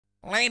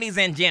Ladies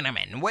and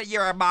gentlemen, what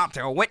you're about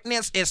to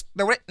witness is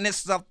the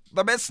witness of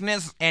the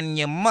business, and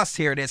you must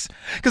hear this,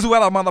 cause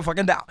well, I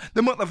motherfucking doubt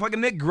the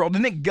motherfucking Negro, the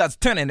niggas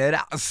turning it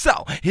out.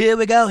 So here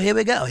we go, here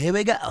we go, here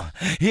we go.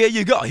 Here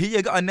you go,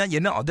 and now you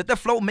know that the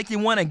flow make you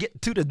wanna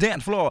get to the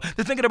dance floor.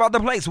 They're thinking about the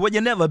place where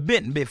you never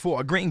been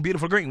before. Green,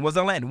 beautiful green was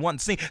the land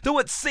once seen. Though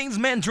it seems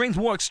man dreams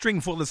war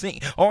extreme full of scene.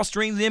 All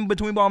streams in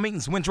between all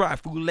means when dry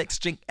food legs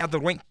chink at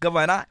the wink of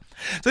an eye.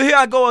 So here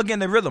I go again,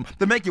 the rhythm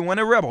to make you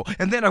wanna rebel,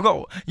 and then I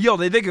go, yo,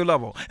 the vigor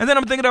level, and then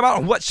I'm thinking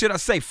about what should I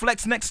say.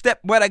 Flex next step,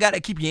 what I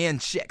gotta keep you in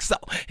check. So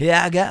here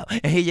I go,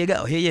 and here you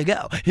go, here you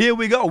go. Here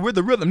we go with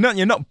the rhythm, now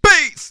you know,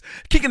 bass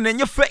kicking in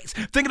your face.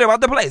 Thinking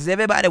about the place,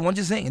 everybody wants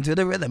you singing to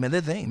the rhythm, and the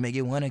thing make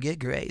you wanna get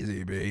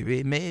crazy,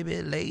 baby.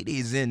 Maybe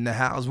ladies in the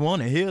house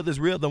wanna hear this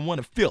rhythm,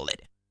 wanna feel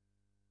it.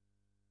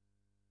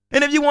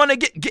 And if you want to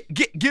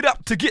get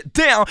up to get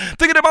down,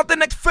 thinking about the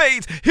next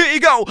phase, here you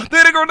go.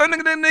 There the girl, the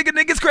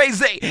nigga's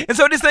crazy. And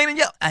so this ain't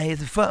yo, I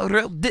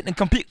photo didn't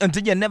compute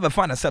until you never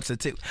find a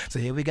substitute. So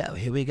here we go,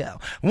 here we go.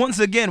 Once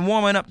again,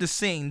 warming up the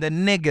scene, the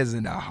niggas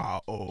in the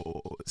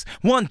house.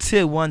 1,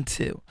 2, 1,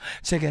 2.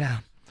 Check it out.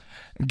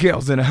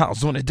 Girls in the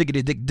house on a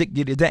diggity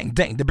dang.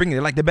 They bring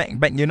it like the bang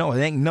bang. You know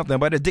it ain't nothing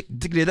but a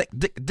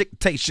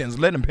dictations.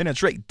 Let them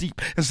penetrate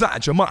deep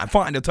inside your mind.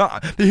 Find the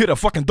time to hear the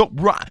fucking dope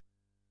rhyme.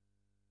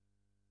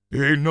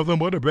 Ain't nothing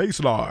but a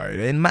bass line.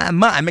 In my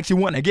mind makes you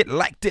want to get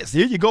like this.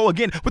 Here you go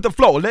again with the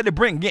flow, let it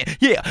bring in.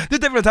 Yeah, the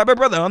different type of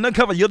brother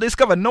undercover. You'll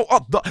discover no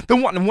other. The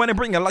one to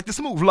bring it like the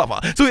smooth lover.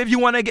 So if you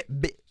want to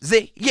get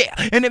busy, yeah.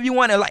 And if you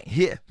want to like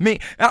hear me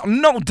out,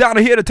 no doubt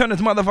here to turn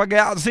this motherfucker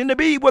out. Seem to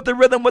be with the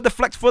rhythm, with the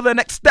flex for the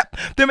next step.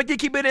 To make you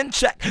keep it in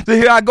check. So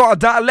here I go,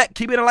 dialect,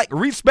 keep it like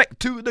respect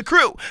to the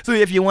crew. So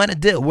if you want to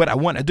do what I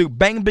want to do,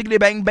 bang, biggity,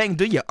 bang, bang,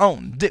 do your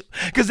own do.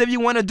 Cause if you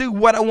want to do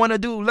what I want to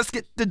do, let's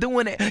get to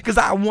doing it. Cause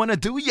I want to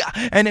do ya.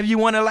 And if you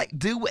want to like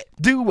do it,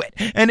 do it.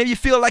 And if you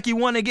feel like you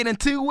want to get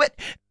into it,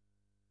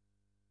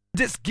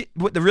 just get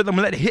with the rhythm,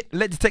 let it hit,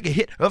 let's take a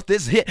hit of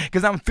this hit,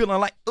 cause I'm feeling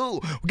like, ooh,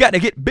 we gotta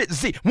get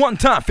busy. One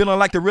time, feeling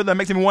like the rhythm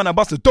makes me wanna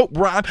bust a dope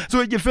rhyme. So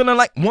if you're feeling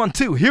like 1,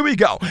 2, here we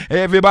go.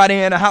 Everybody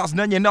in the house,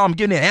 now you know I'm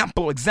giving an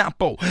ample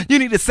example. You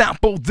need to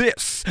sample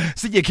this,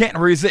 so you can't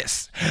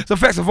resist. So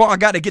first of all, I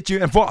gotta get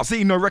you involved.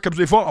 See no records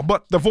before,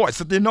 but the voice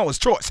that you know is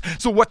choice.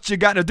 So what you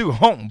gotta do,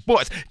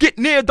 homeboys, get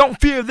near, don't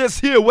fear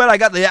this here. Well, I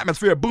got the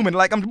atmosphere booming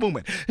like I'm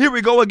booming. Here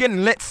we go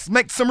again, let's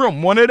make some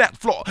room on that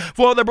floor.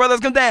 For the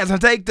brothers can dance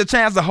and take the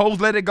chance to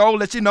let it go,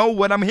 let you know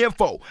what I'm here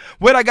for.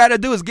 What I gotta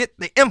do is get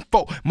the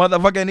info.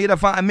 Motherfucker need to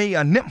find me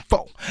a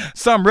nympho.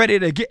 So I'm ready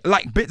to get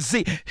like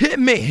busy. Hear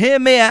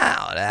me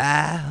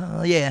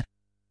out. Yeah.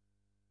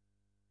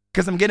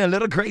 Cause I'm getting a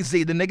little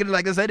crazy. The niggas,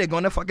 like I said, they're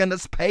gonna fucking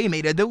just pay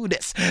me to do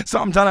this. So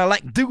I'm trying to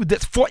like do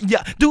this for ya,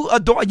 do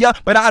adore ya,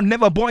 but I'll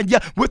never bore ya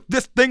with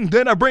this thing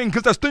that I bring.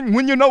 Cause this thing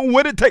when you know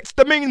what it takes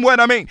to mean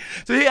what I mean.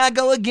 So here I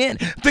go again,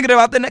 thinking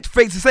about the next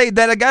phase to say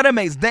that I gotta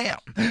make down.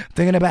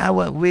 Thinking about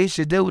what we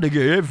should do to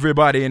get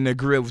everybody in the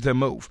groove to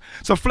move.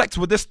 So flex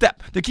with this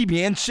step to keep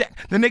you in check.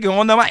 The nigga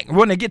on the mic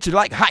wanna get you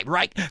like hype,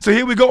 right? So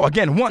here we go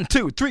again, 1,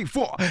 2, 3,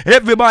 4.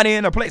 Everybody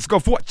in the place, go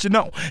for what you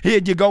know.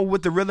 Here you go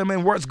with the rhythm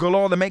and words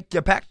galore to make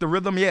you pack the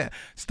rhythm, yeah.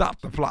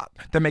 Stop the plot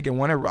to make it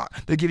wanna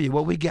rock, to give you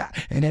what we got.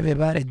 And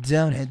everybody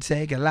don't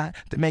take a lot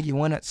to make you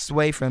wanna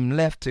sway from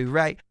left to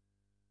right.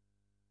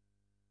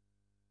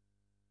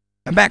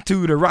 And back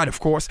to the right, of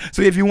course.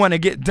 So if you want to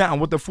get down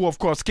with the four, of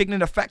course, kicking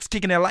in the facts,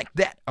 kicking it like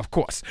that, of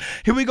course.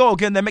 Here we go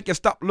again, they make you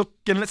stop, look,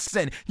 and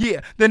listen.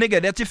 Yeah, the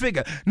nigga that you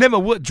figure never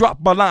would drop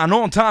a line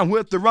on time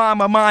with the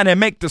rhyme of mine and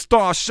make the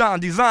stars shine.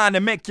 Design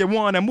to make you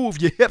want to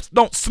move your hips,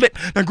 don't slip,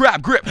 and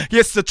grab grip.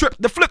 Yes, the trip,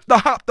 the flip, the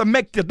hop, to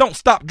make you don't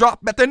stop,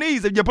 drop at the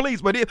knees if you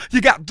please. But if you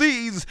got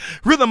these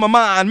rhythm of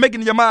mine,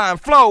 making your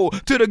mind flow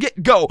to the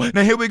get-go.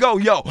 Now here we go,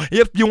 yo.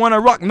 If you want to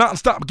rock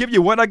non-stop, give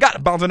you what I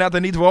got, bouncing out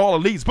the knees for all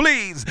of these,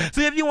 please.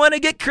 So if you want to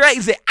get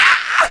crazy,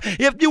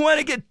 if you want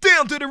to get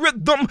down to the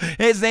rhythm,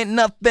 it ain't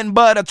nothing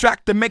but a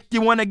track to make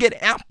you want to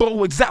get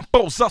ample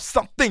examples of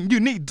something you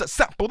need to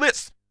sample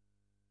this.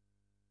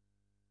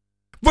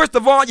 First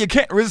of all, you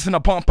can't resist a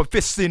pump of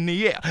fists in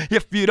the air.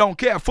 If you don't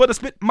care for the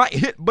spit might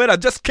hit, but I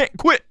just can't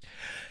quit.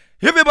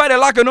 Everybody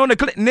locking on the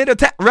clit,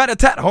 rat-a-tat,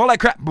 rat-a-tat, all that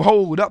crap,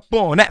 hold up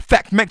on that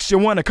fact makes you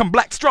want to come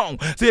black strong.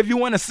 So if you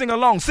want to sing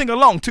along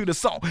to the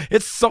song.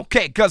 It's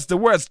okay, cause the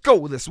words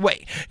go this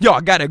way. Y'all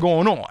got it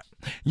going on.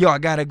 Y'all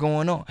got it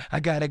going on.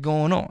 I got it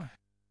going on.